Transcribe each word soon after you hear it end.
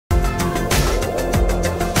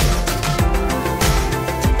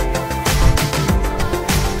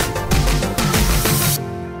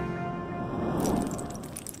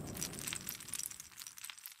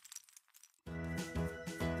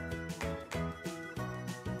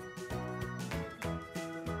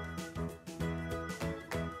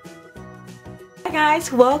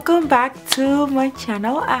Guys, welcome back to my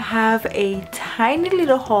channel. I have a tiny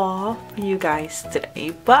little haul for you guys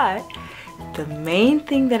today, but the main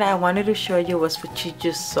thing that I wanted to show you was what you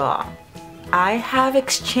just saw. I have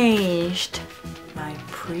exchanged my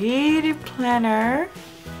pretty planner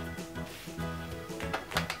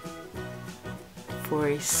for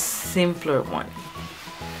a simpler one.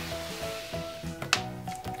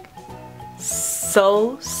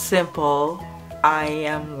 So simple, I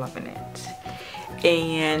am loving it.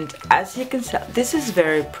 And as you can tell, this is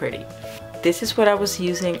very pretty. This is what I was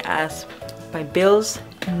using as my bills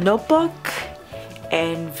notebook,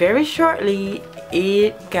 and very shortly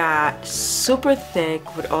it got super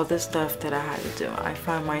thick with all the stuff that I had to do. I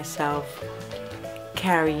found myself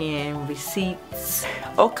carrying receipts,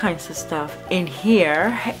 all kinds of stuff in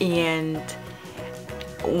here, and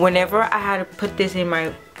whenever I had to put this in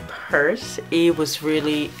my purse, it was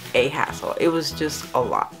really a hassle. It was just a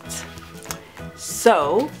lot.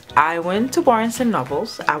 So I went to Barnes and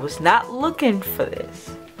Nobles. I was not looking for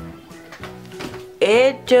this.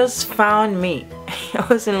 It just found me. I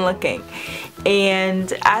wasn't looking.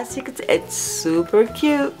 And as you can see, it's super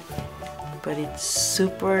cute, but it's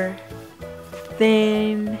super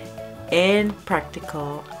thin and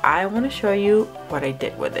practical. I want to show you what I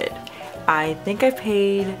did with it. I think I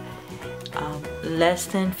paid less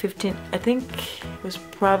than 15. I think it was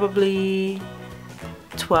probably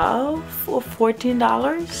 $12 or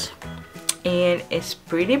 $14, and it's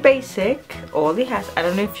pretty basic. All it has, I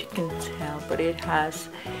don't know if you can tell, but it has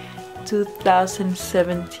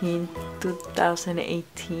 2017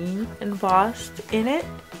 2018 embossed in it.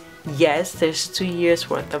 Yes, there's 2 years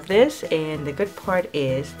worth of this, and the good part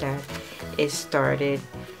is that it started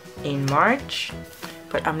in March,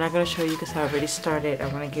 but I'm not going to show you because I already started. I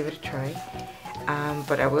want to give it a try,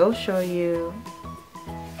 but I will show you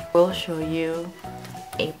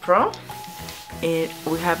April.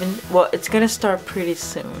 It's gonna start pretty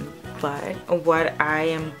soon, but what I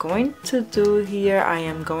am going to do here, I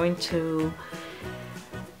am going to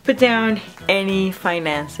put down any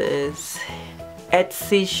finances,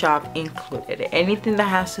 Etsy shop included, anything that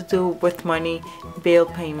has to do with money, bill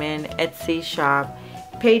payment, Etsy shop,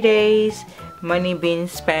 paydays, money being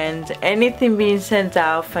spent, anything being sent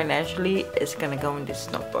out financially is gonna go in this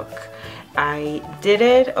notebook. I did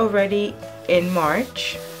it already in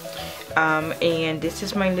March, and this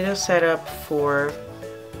is my little setup for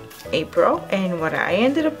April. And what I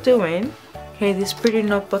ended up doing, okay, this pretty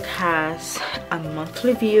notebook has a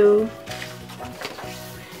monthly view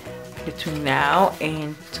between now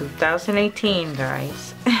and 2018,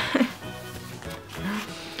 guys.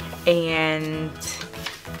 And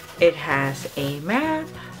it has a map,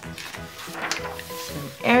 some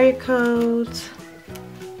area codes,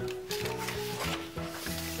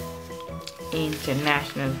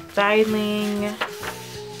 international dialing,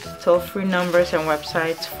 toll-free numbers and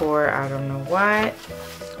websites for I don't know what.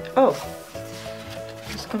 Oh,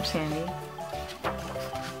 this comes handy.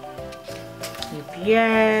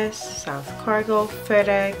 UPS, South Cargo,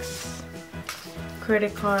 FedEx,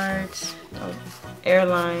 credit cards,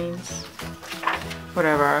 airlines,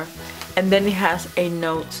 whatever. And then it has a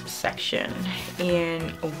notes section.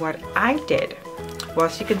 And what I did, well,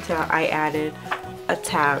 as you can tell, I added a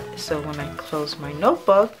tab, so when I close my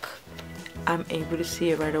notebook, I'm able to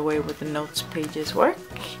see it right away what the notes pages work.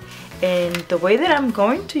 And the way that I'm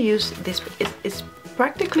going to use this is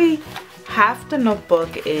practically half the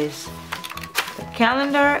notebook is the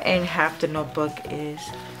calendar and half the notebook is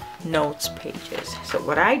notes pages. So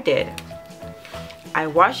what I did, I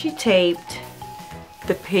washi taped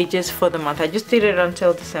the pages for the month. I just did it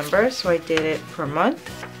until December, so I did it per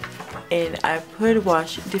month, and I put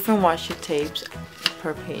different washi tapes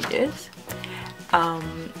per pages.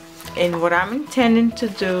 And what I'm intending to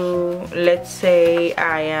do, let's say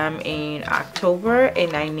I am in October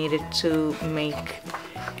and I needed to make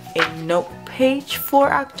a note page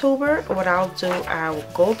for October, what I'll do, I'll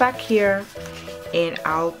go back here and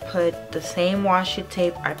I'll put the same washi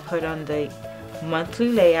tape I put on the monthly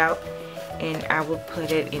layout, and I will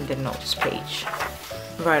put it in the notes page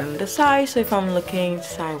right on the side, so if I'm looking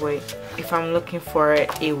sideways, if I'm looking for it,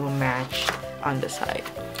 it will match on the side.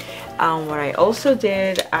 What I also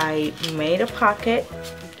did, I made a pocket.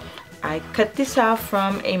 I cut this out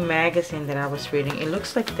from a magazine that I was reading. It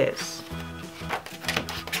looks like this.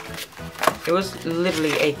 It was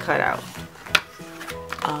literally a cutout.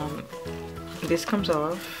 This comes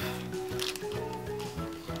off.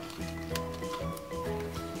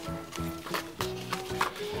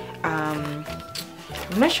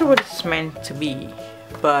 I'm not sure what it's meant to be,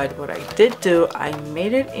 but what I did do, I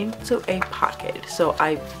made it into a pocket. So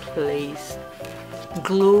I placed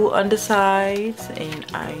glue on the sides, and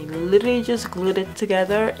I literally just glued it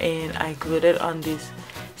together, and I glued it on this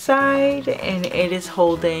side, and it is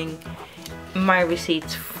holding my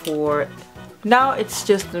receipts for now. It's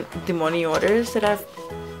just the money orders that I've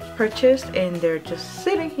purchased, and they're just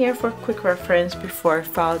sitting here for quick reference before I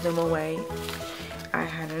file them away. I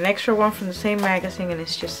had an extra one from the same magazine, and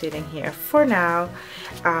it's just sitting here for now.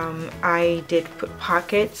 I did put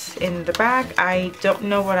pockets in the back. I don't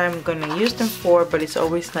know what I'm gonna use them for, but it's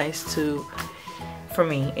always nice to, for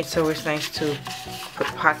me, it's always nice to put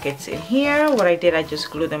pockets in here. What I did, I just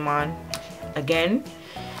glued them on again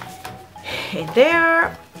in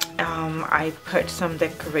there. I put some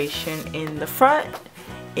decoration in the front,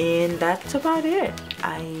 and that's about it.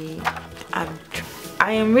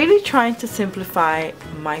 I am really trying to simplify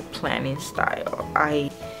my planning style.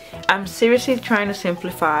 I'm seriously trying to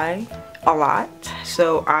simplify a lot.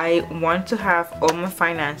 So I want to have all my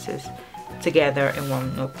finances together in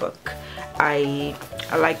one notebook. I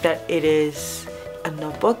like that it is a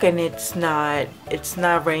notebook and it's not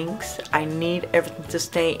rings. I need everything to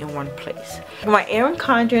stay in one place. My Erin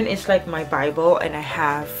Condren is like my Bible, and I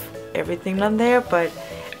have everything on there, but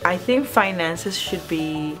I think finances should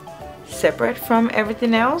be separate from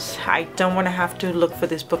everything else. I don't want to have to look for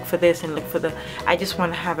this book for this and look for the, I just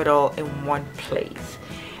want to have it all in one place.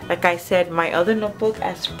 Like I said, my other notebook,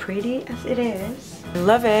 as pretty as it is, I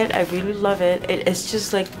love it. I really love it. It's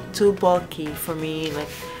just like too bulky for me, like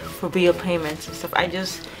for bill payments and stuff.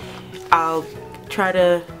 I'll try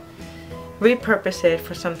to repurpose it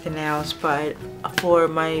for something else, but for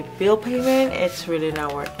my bill payment, it's really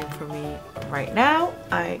not working for me right now.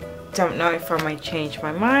 I don't know if I might change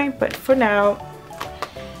my mind, but for now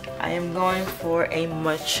I am going for a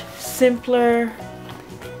much simpler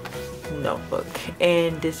notebook,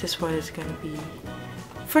 and this is what it's gonna be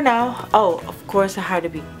for now. Oh, of course I had to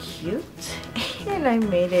be cute and I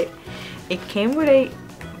made it. It came with a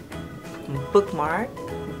bookmark,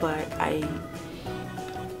 but I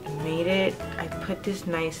made it, I put this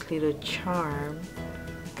nice little charm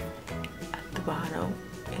at the bottom.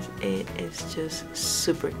 It is just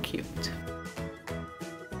super cute.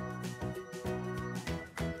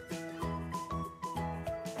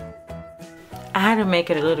 I had to make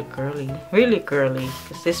it a little girly, really girly,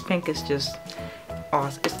 because this pink is just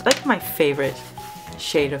awesome. It's like my favorite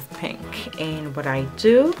shade of pink. And what I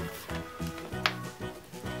do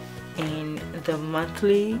in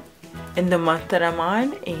the month that I'm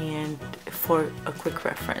on, and for a quick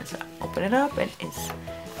reference, I open it up and it's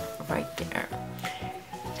right there.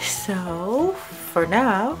 So for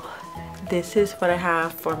now, this is what I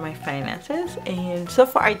have for my finances, and so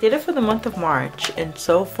far I did it for the month of March, and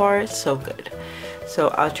so far it's so good. So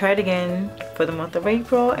I'll try it again for the month of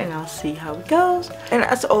April, and I'll see how it goes. And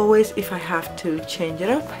as always, if I have to change it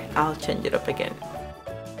up, I'll change it up again.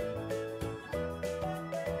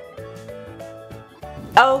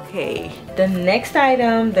 Okay, the next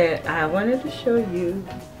item that I wanted to show you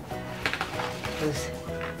was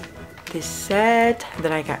this set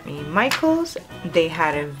that I got me Michaels. They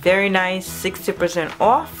had a very nice 60%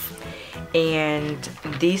 off, and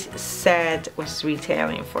this set was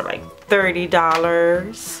retailing for like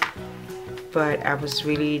 $30, but I was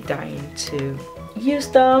really dying to use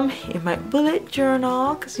them in my bullet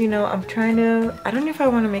journal, because you know I'm trying to, I don't know if I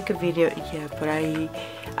want to make a video yet, but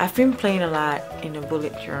I've been playing a lot in a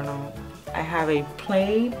bullet journal. I have a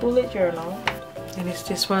play bullet journal, and it's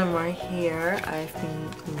this one right here. I've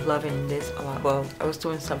been loving this a lot. Well, I was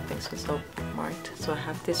doing something, so it's all marked. So I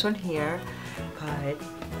have this one here, but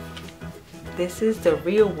this is the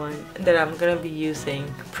real one that I'm gonna be using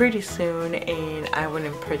pretty soon, and I went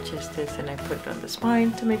and purchased this and I put it on the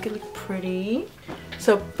spine to make it look pretty.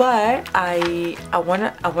 So, but I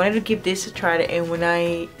wanted to give this a try, and when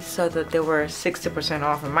I saw that they were 60%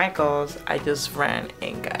 off in Michaels, I just ran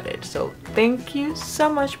and got it. So thank you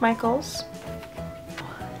so much, Michaels.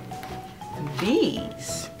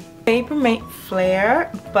 These Paper Mate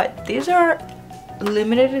Flare, but these are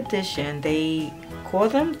limited edition. They call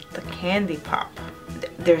them the Candy Pop.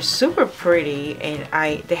 They're super pretty, and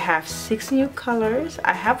they have 6 new colors.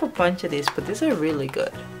 I have a bunch of these, but these are really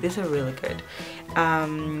good. These are really good. I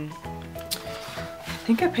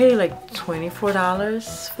think I paid like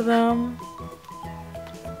 $24 for them.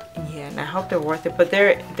 Yeah, and I hope they're worth it. But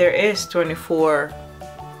there is 24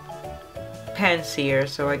 pens here,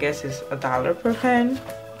 so I guess it's $1 per pen.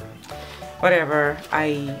 Whatever.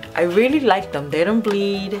 I really like them. They don't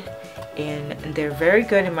bleed, and they're very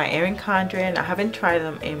good in my Erin Condren. I haven't tried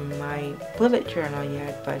them in my bullet journal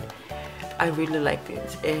yet, but I really like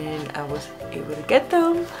these, and I was able to get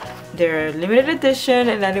them. They're limited edition,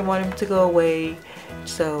 and I didn't want them to go away.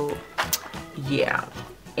 So yeah.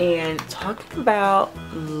 And talking about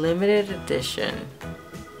limited edition,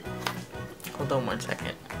 hold on one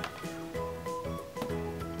second.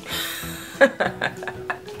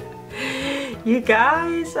 You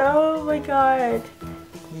guys, oh my god,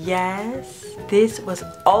 yes, this was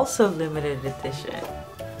also limited edition,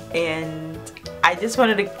 and I just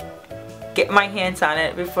wanted to get my hands on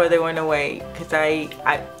it before they went away, because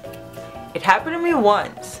it happened to me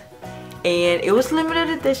once, and it was limited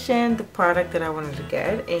edition, the product that I wanted to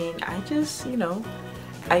get, and I just, you know,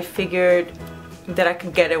 I figured that I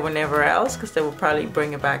could get it whenever else because they would probably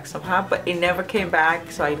bring it back somehow, but it never came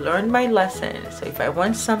back. So I learned my lesson. So if I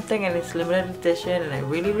want something and it's limited edition and I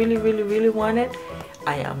really want it,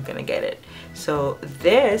 I am gonna get it. So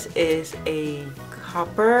this is a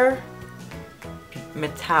copper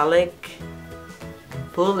metallic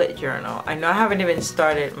bullet journal. I know I haven't even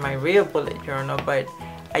started my real bullet journal, but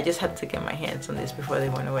I just had to get my hands on this before they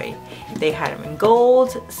went away. They had them in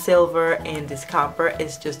gold, silver, and this copper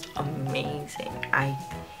is just amazing.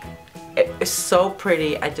 It's so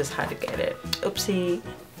pretty. I just had to get it. Oopsie.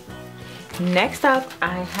 Next up,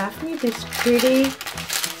 I have me this pretty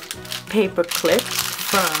paper clips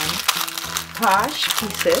from Posh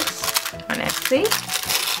Pieces on Etsy.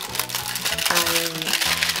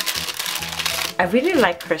 I really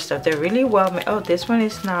like her stuff. They're really well made. Oh, this one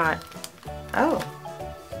is not. Oh.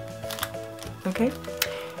 Okay,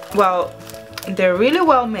 well, they're really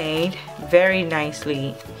well made, very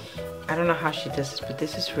nicely. I don't know how she does this, but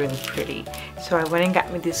this is really pretty. So I went and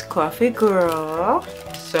got me this coffee girl,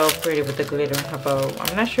 so pretty with the glitter in her bow.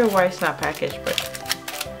 I'm not sure why it's not packaged, but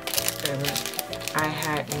I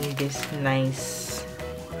had me this nice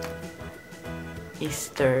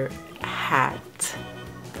Easter hat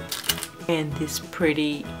and this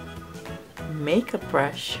pretty makeup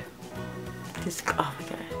brush. This, oh my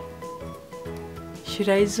god. Should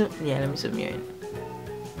I zoom? Yeah, let me zoom you in.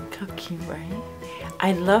 How cute, right?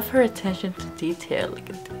 I love her attention to detail. Look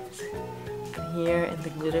at this. And here and the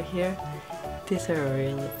glitter here. These are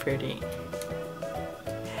really pretty.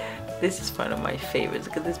 This is one of my favorites.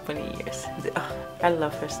 Look at this bunny ears. Oh, I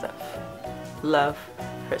love her stuff. Love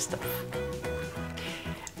her stuff.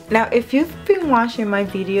 Now, if you've been watching my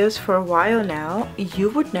videos for a while now, you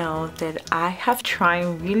would know that I have tried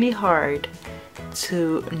really hard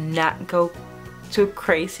to not go too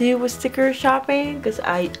crazy with sticker shopping, because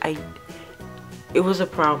it was a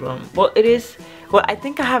problem. Well, it is. Well, I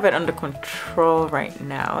think I have it under control right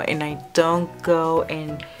now, and I don't go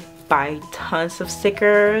and buy tons of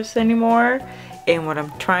stickers anymore. And what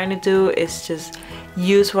I'm trying to do is just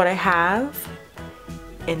use what I have,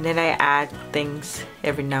 and then I add things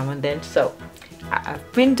every now and then. So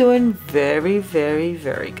I've been doing very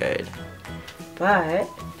good, but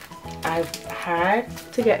I've had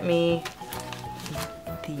to get me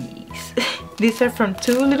these. These are from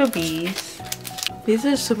Two Little Bees. These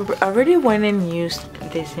are super. I already went and used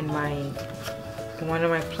this in one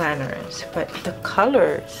of my planners, but the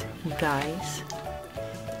colors, you guys,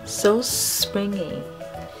 so springy.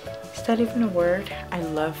 Is that even a word? I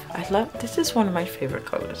love. This is one of my favorite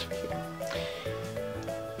colors for here.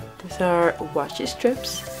 These are washi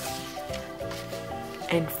strips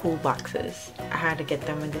and full boxes. I had to get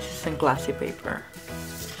them, and this is in glossy paper.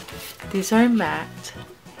 These are matte,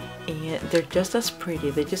 and they're just as pretty.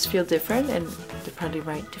 They just feel different, and they probably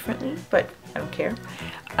write differently, but I don't care.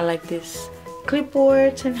 I like this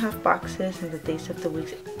clipboards and half boxes and the days of the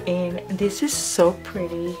week, and this is so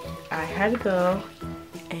pretty. I had to go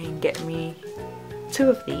and get me 2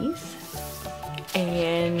 of these,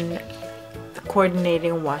 and the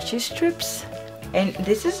coordinating washi strips, and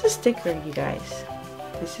this is a sticker, you guys.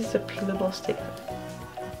 This is a peelable sticker.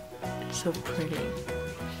 It's so pretty.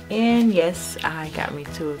 And yes, I got me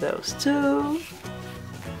 2 of those too.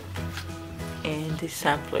 And this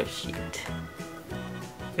sampler sheet.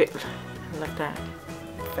 I love that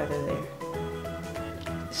feather there.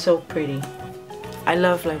 So pretty. I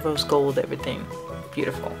love like rose gold, everything.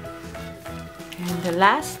 Beautiful. And the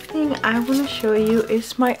last thing I want to show you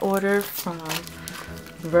is my order from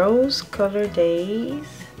Rose Color Days.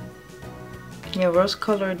 Yeah, Rose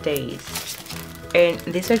Color Days. And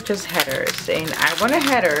these are just headers, and I wanted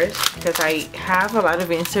headers because I have a lot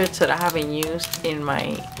of inserts that I haven't used in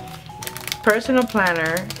my personal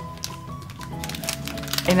planner,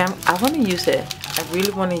 and I want to use it. I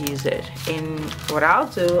really want to use it, and what I'll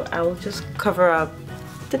do, I will just cover up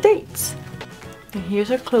the dates. And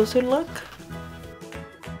here's a closer look.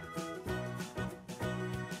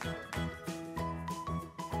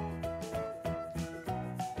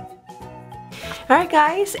 Alright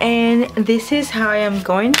guys, and this is how I am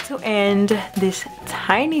going to end this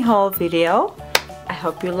tiny haul video. I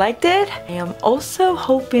hope you liked it. I am also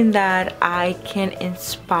hoping that I can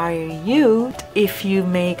inspire you. If you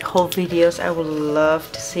make whole videos, I would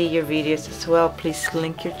love to see your videos as well. Please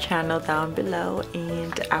link your channel down below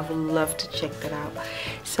and I would love to check that out.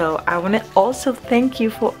 So I want to also thank you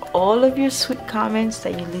for all of your sweet comments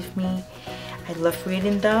that you leave me. I love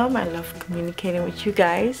reading them. I love communicating with you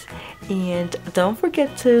guys. And don't forget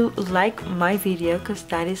to like my video, because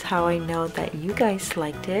that is how I know that you guys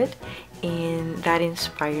liked it, and that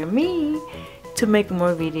inspired me to make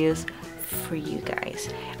more videos for you guys.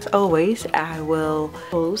 As always, I will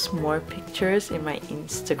post more pictures in my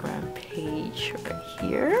Instagram page right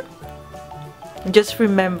here. Just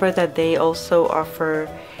remember that they also offer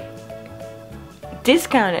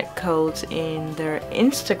discounted codes in their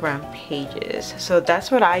Instagram pages. So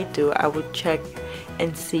that's what I do. I would check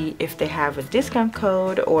and see if they have a discount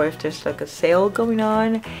code, or if there's like a sale going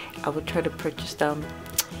on. I would try to purchase them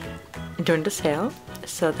during the sale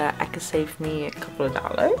so that I could save me a couple of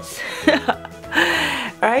dollars.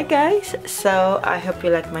 Alright guys, so I hope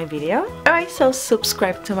you liked my video. Alright, so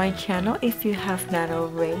subscribe to my channel if you have not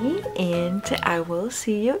already, and I will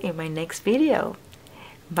see you in my next video.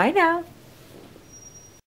 Bye now.